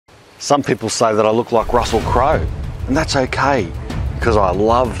Some people say that I look like Russell Crowe, and that's okay, because I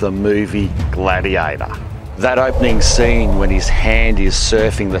love the movie Gladiator. That opening scene when his hand is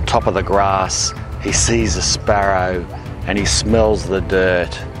surfing the top of the grass, he sees a sparrow and he smells the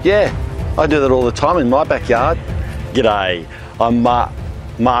dirt. Yeah, I do that all the time in my backyard. G'day, I'm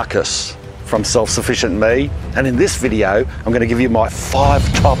Marcus from Self-Sufficient Me, and in this video I'm going to give you my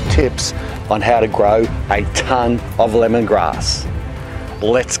 5 top tips on how to grow a ton of lemongrass.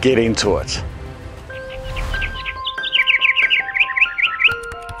 Let's get into it.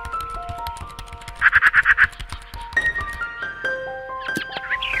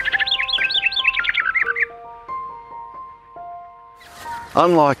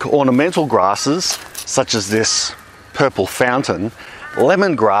 Unlike ornamental grasses, such as this purple fountain,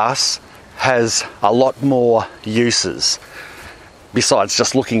 lemongrass has a lot more uses besides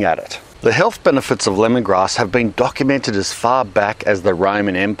just looking at it. The health benefits of lemongrass have been documented as far back as the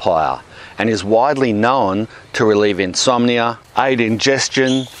Roman Empire and is widely known to relieve insomnia, aid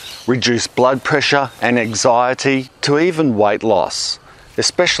ingestion, reduce blood pressure and anxiety, to even weight loss,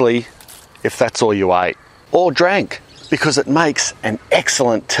 especially if that's all you ate or drank, because it makes an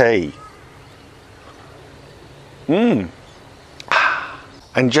excellent tea.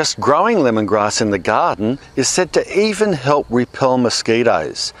 And just growing lemongrass in the garden is said to even help repel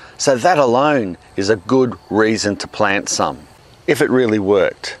mosquitoes. So that alone is a good reason to plant some, if it really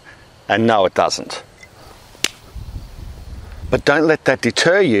worked. And no, it doesn't. But don't let that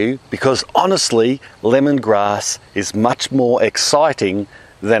deter you, because honestly, lemongrass is much more exciting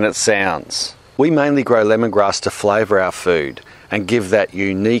than it sounds. We mainly grow lemongrass to flavour our food and give that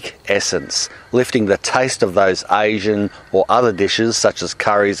unique essence, lifting the taste of those Asian or other dishes such as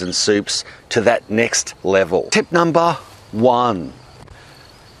curries and soups to that next level. Tip number 1,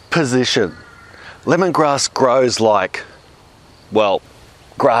 position. Lemongrass grows like, well,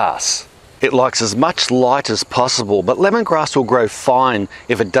 grass. It likes as much light as possible, but lemongrass will grow fine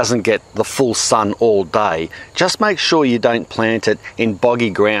if it doesn't get the full sun all day. Just make sure you don't plant it in boggy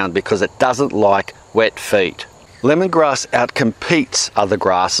ground because it doesn't like wet feet. Lemongrass outcompetes other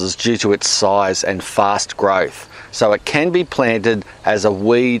grasses due to its size and fast growth, so it can be planted as a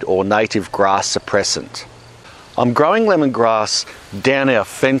weed or native grass suppressant. I'm growing lemongrass down our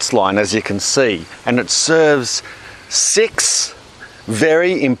fence line, as you can see, and it serves 6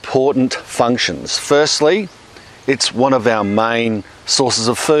 very important functions. Firstly, it's one of our main sources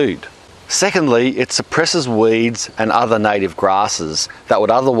of food. Secondly, it suppresses weeds and other native grasses that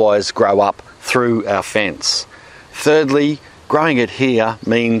would otherwise grow up through our fence. Thirdly, growing it here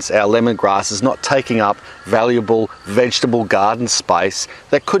means our lemongrass is not taking up valuable vegetable garden space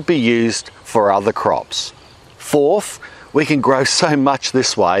that could be used for other crops. Fourth, we can grow so much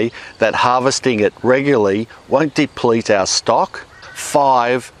this way that harvesting it regularly won't deplete our stock.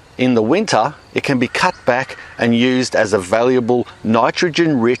 5, in the winter, it can be cut back and used as a valuable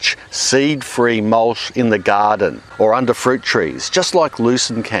nitrogen-rich, seed-free mulch in the garden or under fruit trees, just like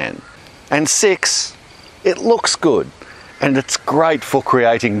lucerne can. And 6, it looks good, and it's great for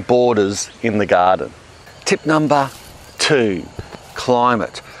creating borders in the garden. Tip number 2,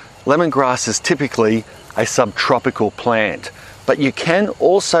 climate. Lemongrass is typically a subtropical plant, but you can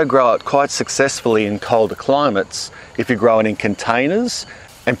also grow it quite successfully in colder climates if you grow it in containers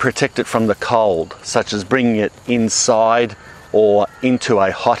and protect it from the cold, such as bringing it inside or into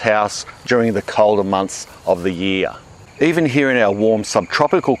a hothouse during the colder months of the year. Even here in our warm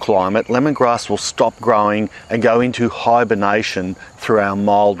subtropical climate, lemongrass will stop growing and go into hibernation through our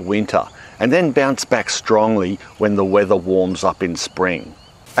mild winter, and then bounce back strongly when the weather warms up in spring.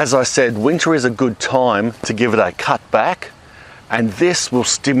 As I said, winter is a good time to give it a cut back, and this will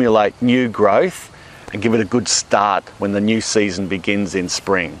stimulate new growth and give it a good start when the new season begins in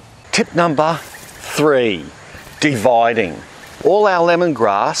spring. Tip number 3, dividing. All our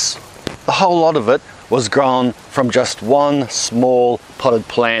lemongrass, the whole lot of it, was grown from just one small potted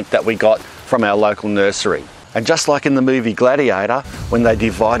plant that we got from our local nursery. And just like in the movie Gladiator, when they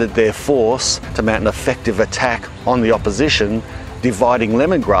divided their force to mount an effective attack on the opposition, dividing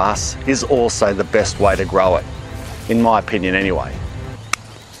lemongrass is also the best way to grow it, in my opinion anyway.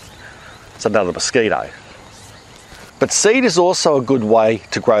 It's another mosquito. But seed is also a good way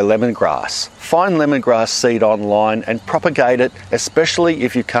to grow lemongrass. Find lemongrass seed online and propagate it, especially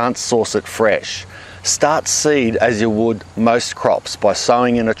if you can't source it fresh. Start seed as you would most crops by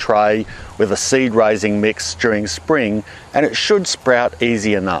sowing in a tray with a seed raising mix during spring, and it should sprout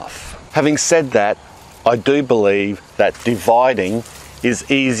easy enough. Having said that, I do believe that dividing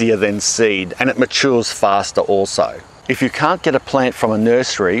is easier than seed, and it matures faster also. If you can't get a plant from a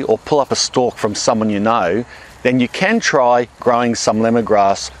nursery or pull up a stalk from someone you know, then you can try growing some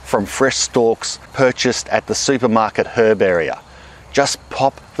lemongrass from fresh stalks purchased at the supermarket herb area. Just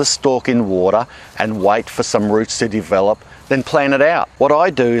pop the stalk in water and wait for some roots to develop, then plant it out. What I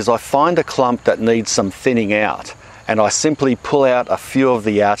do is I find a clump that needs some thinning out, and I simply pull out a few of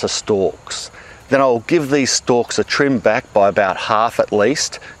the outer stalks. Then I'll give these stalks a trim back by about half at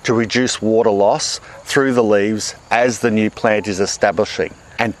least to reduce water loss through the leaves as the new plant is establishing,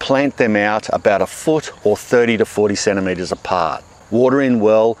 and plant them out about a foot or 30 to 40 centimetres apart. Water in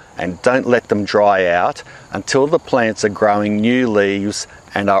well and don't let them dry out until the plants are growing new leaves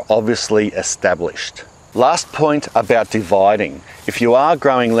and are obviously established. Last point about dividing. If you are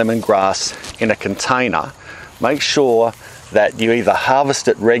growing lemongrass in a container, make sure that you either harvest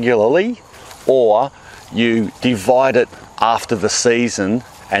it regularly or you divide it after the season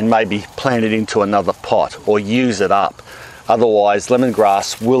and maybe plant it into another pot or use it up. Otherwise,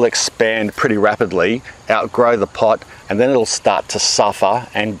 lemongrass will expand pretty rapidly, outgrow the pot, and then it'll start to suffer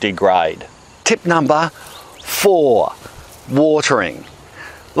and degrade. Tip number 4, watering.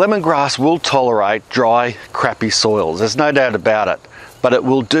 Lemongrass will tolerate dry, crappy soils, there's no doubt about it, but it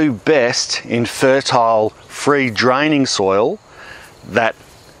will do best in fertile, free draining soil that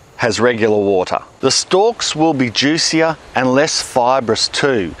has regular water. The stalks will be juicier and less fibrous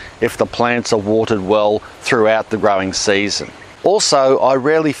too if the plants are watered well throughout the growing season. Also, I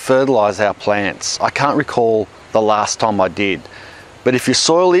rarely fertilise our plants. I can't recall the last time I did. But if your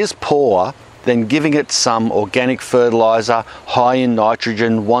soil is poor, then giving it some organic fertiliser high in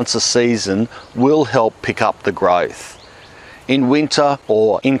nitrogen once a season will help pick up the growth. In winter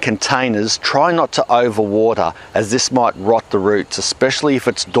or in containers, try not to overwater, as this might rot the roots, especially if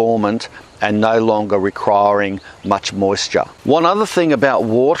it's dormant and no longer requiring much moisture. One other thing about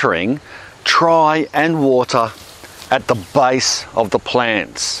watering, try and water at the base of the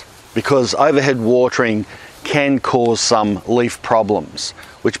plants, because overhead watering can cause some leaf problems.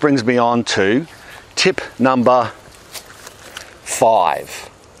 Which brings me on to tip number 5.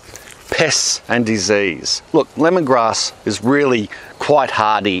 Pests and disease. Look, lemongrass is really quite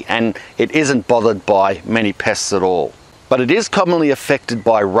hardy and it isn't bothered by many pests at all. But it is commonly affected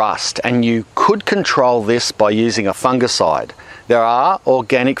by rust, and you could control this by using a fungicide. There are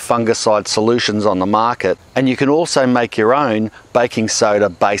organic fungicide solutions on the market, and you can also make your own baking soda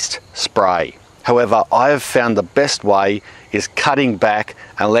based spray. However, I have found the best way is cutting back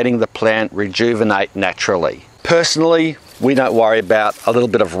and letting the plant rejuvenate naturally. Personally, we don't worry about a little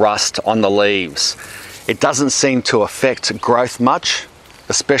bit of rust on the leaves. It doesn't seem to affect growth much,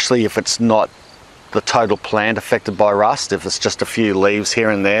 especially if it's not the total plant affected by rust. If it's just a few leaves here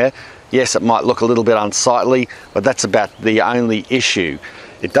and there, yes, it might look a little bit unsightly, but that's about the only issue.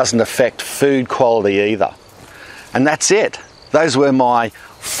 It doesn't affect food quality either. And that's it. Those were my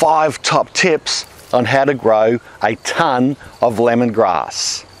 5 top tips on how to grow a ton of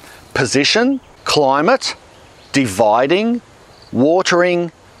lemongrass. Position, climate, dividing,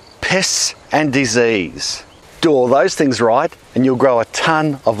 watering, pests and disease. Do all those things right and you'll grow a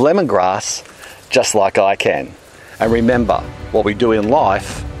ton of lemongrass just like I can. And remember, what we do in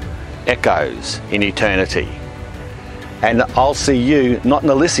life echoes in eternity. And I'll see you, not in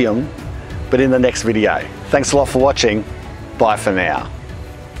Elysium, but in the next video. Thanks a lot for watching. Bye for now.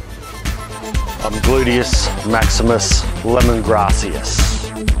 I'm Gluteus Maximus Lemongrassius.